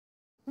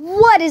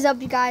What is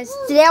up, you guys?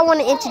 Today I want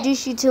to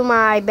introduce you to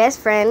my best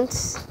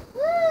friends.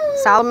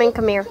 Solomon,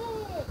 come here.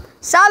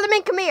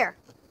 Solomon, come here.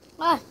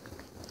 What?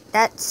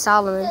 That's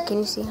Solomon. Can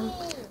you see him?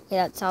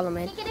 Yeah, that's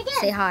Solomon.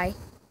 Say hi.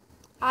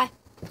 Hi.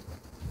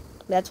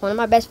 That's one of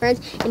my best friends.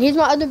 And here's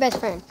my other best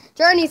friend.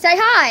 Journey, say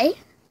hi.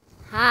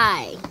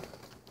 Hi.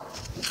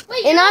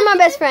 Wait, and I'm my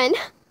best friend.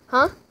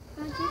 Huh?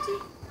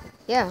 YouTube?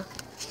 Yeah.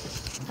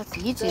 That's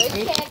the YouTube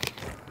streak.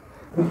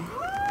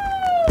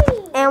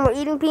 And we're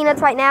eating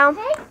peanuts right now.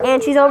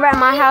 And she's over at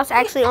my house,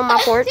 actually on my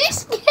porch.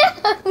 She's scared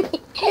of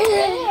me.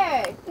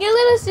 Your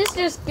little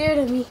sister's scared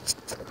of me.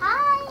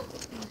 Hi.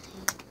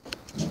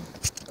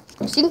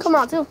 She can come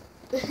out too.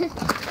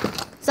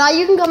 So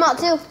you can come out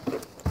too.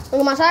 Look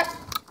at my side.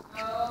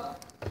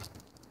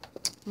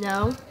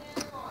 No.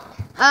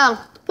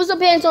 Oh, put some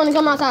pants on and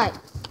come outside.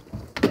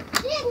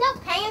 She has no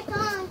pants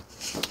on.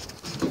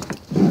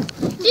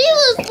 She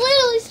was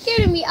literally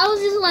scared of me. I was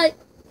just like,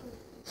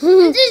 and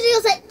then she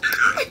was like,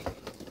 ah!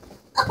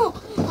 Oh,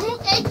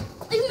 okay.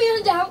 Leave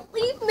me down.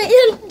 Leave me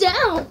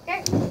down.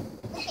 Okay.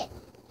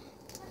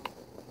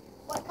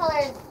 What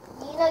colors?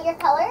 Do you know your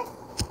colors?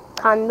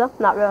 Kinda,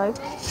 not really.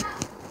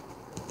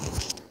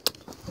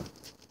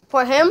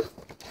 For him,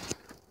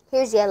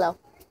 here's yellow.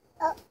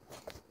 Oh,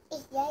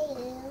 it's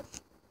yellow.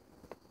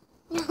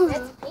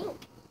 That's pink.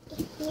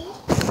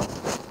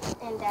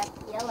 And that's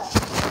yellow.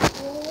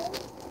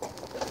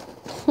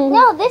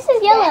 No, this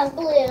is yellow. That's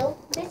blue.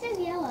 This is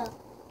yellow.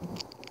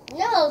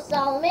 No,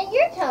 Solomon,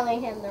 you're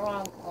telling him the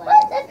wrong color.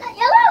 What? That's not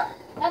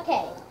yellow?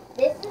 Okay,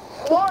 this is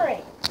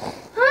orange.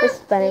 Huh? This is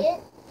better.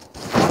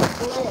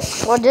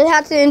 Blue. Well, just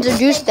have to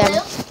introduce them.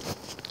 Blue?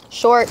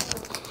 Short.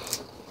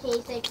 Can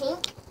you say pink?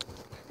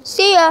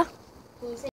 See ya. Can you say